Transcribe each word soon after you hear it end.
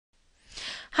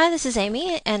Hi, this is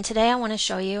Amy, and today I want to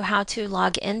show you how to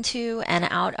log into and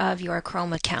out of your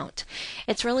Chrome account.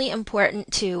 It's really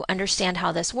important to understand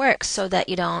how this works so that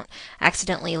you don't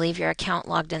accidentally leave your account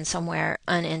logged in somewhere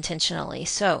unintentionally.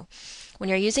 So, when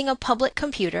you're using a public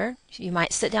computer, you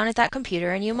might sit down at that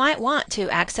computer and you might want to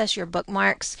access your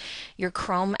bookmarks, your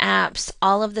Chrome apps,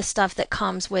 all of the stuff that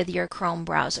comes with your Chrome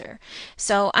browser.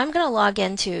 So I'm going to log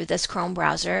into this Chrome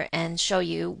browser and show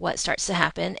you what starts to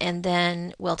happen, and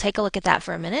then we'll take a look at that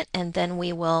for a minute, and then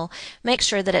we will make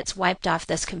sure that it's wiped off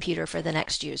this computer for the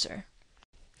next user.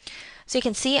 So you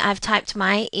can see I've typed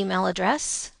my email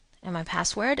address and my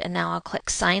password, and now I'll click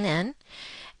sign in.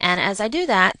 And as I do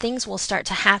that, things will start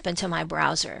to happen to my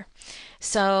browser.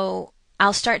 So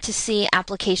I'll start to see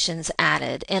applications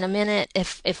added. In a minute,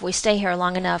 if we stay here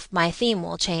long enough, my theme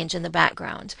will change in the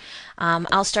background.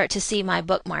 I'll start to see my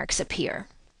bookmarks appear.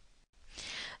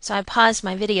 So I paused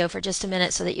my video for just a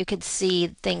minute so that you could see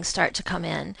things start to come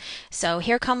in. So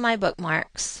here come my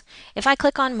bookmarks. If I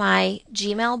click on my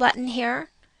Gmail button here,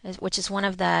 which is one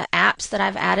of the apps that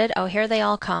I've added. Oh, here they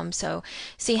all come. So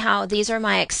see how these are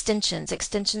my extensions.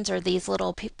 Extensions are these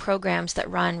little programs that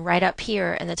run right up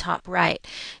here in the top right.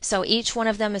 So each one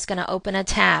of them is going to open a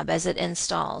tab as it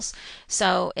installs.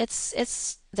 So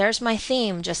there's my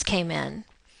theme just came in.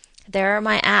 There are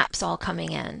my apps all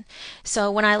coming in. So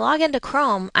when I log into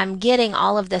Chrome, I'm getting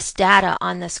all of this data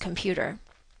on this computer.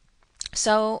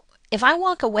 So if I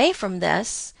walk away from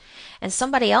this and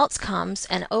somebody else comes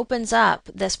and opens up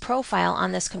this profile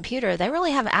on this computer, they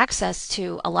really have access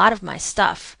to a lot of my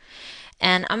stuff.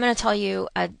 And I'm going to tell you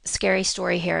a scary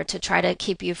story here to try to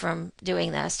keep you from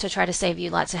doing this, to try to save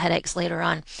you lots of headaches later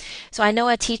on. So I know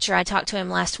a teacher, I talked to him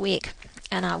last week,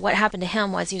 and what happened to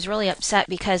him was he was really upset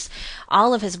because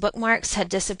all of his bookmarks had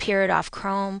disappeared off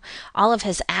Chrome, all of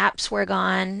his apps were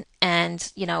gone,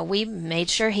 and we made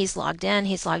sure he's logged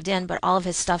in, but all of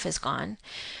his stuff is gone.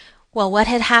 Well, what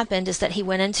had happened is that he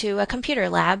went into a computer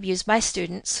lab used by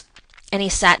students, and he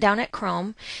sat down at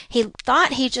Chrome. He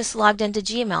thought he just logged into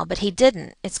Gmail, but he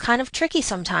didn't. It's kind of tricky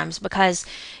sometimes because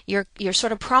you're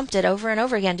sort of prompted over and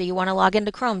over again, do you want to log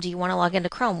into Chrome? Do you want to log into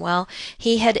Chrome? Well,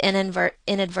 he had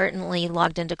inadvertently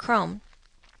logged into Chrome.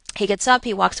 He gets up,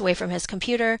 he walks away from his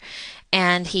computer,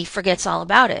 and he forgets all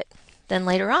about it. Then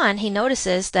later on, he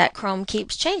notices that Chrome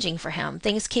keeps changing for him.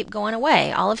 Things keep going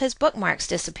away. All of his bookmarks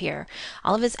disappear.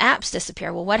 All of his apps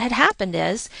disappear. Well, what had happened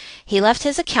is he left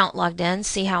his account logged in.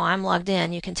 See how I'm logged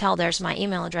in? You can tell there's my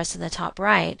email address in the top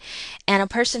right. And a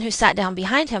person who sat down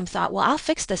behind him thought, well, I'll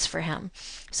fix this for him.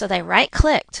 So they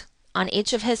right-clicked on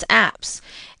each of his apps,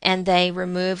 and they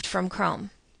removed from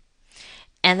Chrome.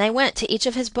 And they went to each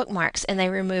of his bookmarks and they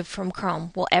removed from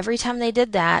Chrome. Well, every time they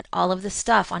did that, all of the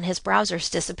stuff on his browser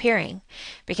is disappearing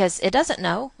because it doesn't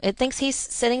know. It thinks he's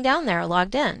sitting down there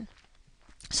logged in.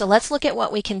 So let's look at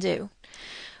what we can do.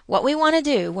 What we want to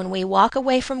do when we walk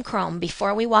away from Chrome,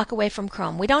 before we walk away from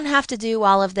Chrome, we don't have to do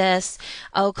all of this,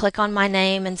 click on my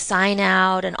name and sign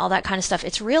out and all that kind of stuff.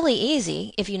 It's really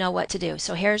easy if you know what to do.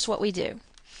 So here's what we do.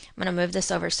 I'm going to move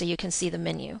this over so you can see the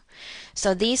menu.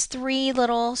 So these three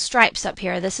little stripes up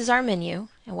here, this is our menu.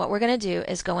 And what we're going to do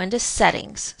is go into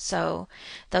settings. So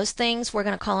those things, we're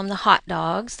going to call them the hot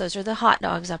dogs. Those are the hot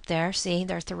dogs up there. See,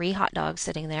 there are 3 hot dogs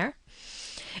sitting there.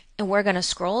 And we're going to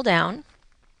scroll down.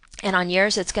 And on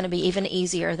yours, it's going to be even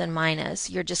easier than mine is.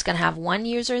 You're just going to have one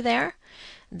user there.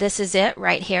 This is it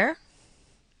right here.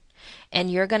 And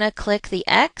you're going to click the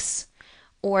X,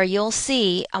 or you'll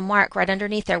see a mark right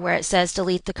underneath there where it says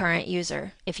delete the current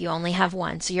user if you only have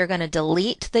one. So you're going to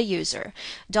delete the user.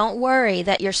 Don't worry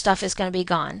that your stuff is going to be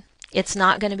gone. It's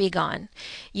not going to be gone.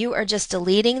 You are just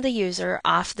deleting the user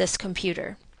off this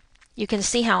computer. You can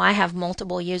see how I have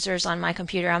multiple users on my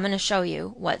computer. I'm going to show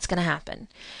you what's going to happen.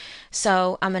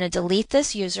 So I'm going to delete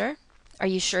this user. Are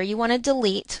you sure you want to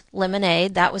delete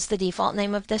Lemonade? That was the default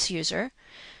name of this user.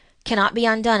 Cannot be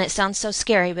undone. It sounds so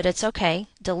scary, but it's okay.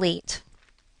 Delete.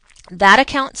 That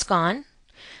account's gone.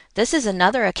 This is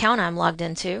another account I'm logged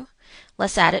into.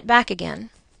 Let's add it back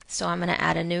again. So I'm going to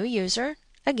add a new user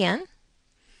again.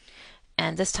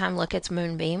 And this time, look, it's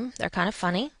Moonbeam. They're kind of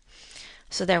funny.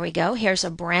 So there we go. Here's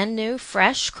a brand new,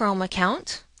 fresh Chrome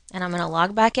account. And I'm going to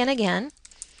log back in again.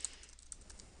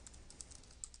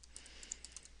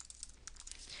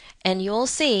 And you'll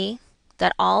see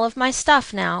that all of my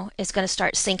stuff now is going to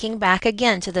start syncing back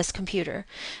again to this computer.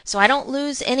 So I don't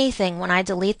lose anything when I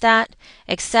delete that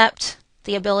except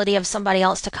the ability of somebody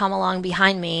else to come along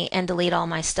behind me and delete all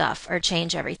my stuff or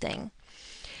change everything.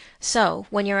 So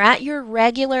when you're at your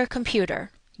regular computer,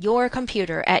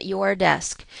 at your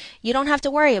desk, you don't have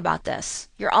to worry about this.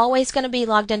 You're always going to be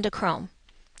logged into Chrome.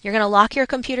 You're going to lock your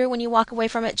computer when you walk away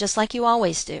from it just like you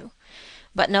always do.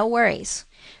 But no worries.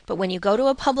 But when you go to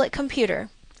a public computer,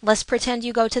 let's pretend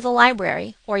you go to the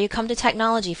library or you come to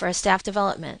technology for a staff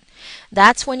development.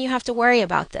 That's when you have to worry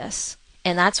about this.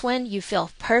 And that's when you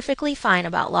feel perfectly fine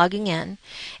about logging in.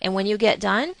 And when you get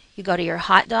done, you go to your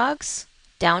hot dogs,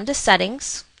 down to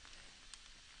settings.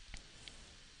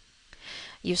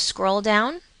 You scroll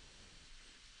down,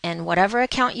 and whatever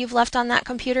account you've left on that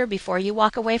computer before you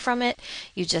walk away from it,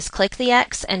 you just click the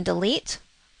X and delete,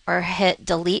 or hit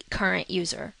delete current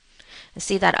user. And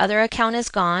see, that other account is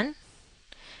gone,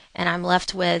 and I'm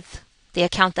left with the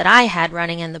account that I had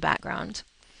running in the background.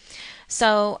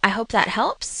 So I hope that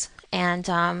helps and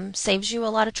saves you a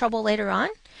lot of trouble later on.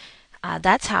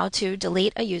 That's how to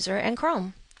delete a user in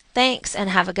Chrome. Thanks,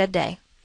 and have a good day.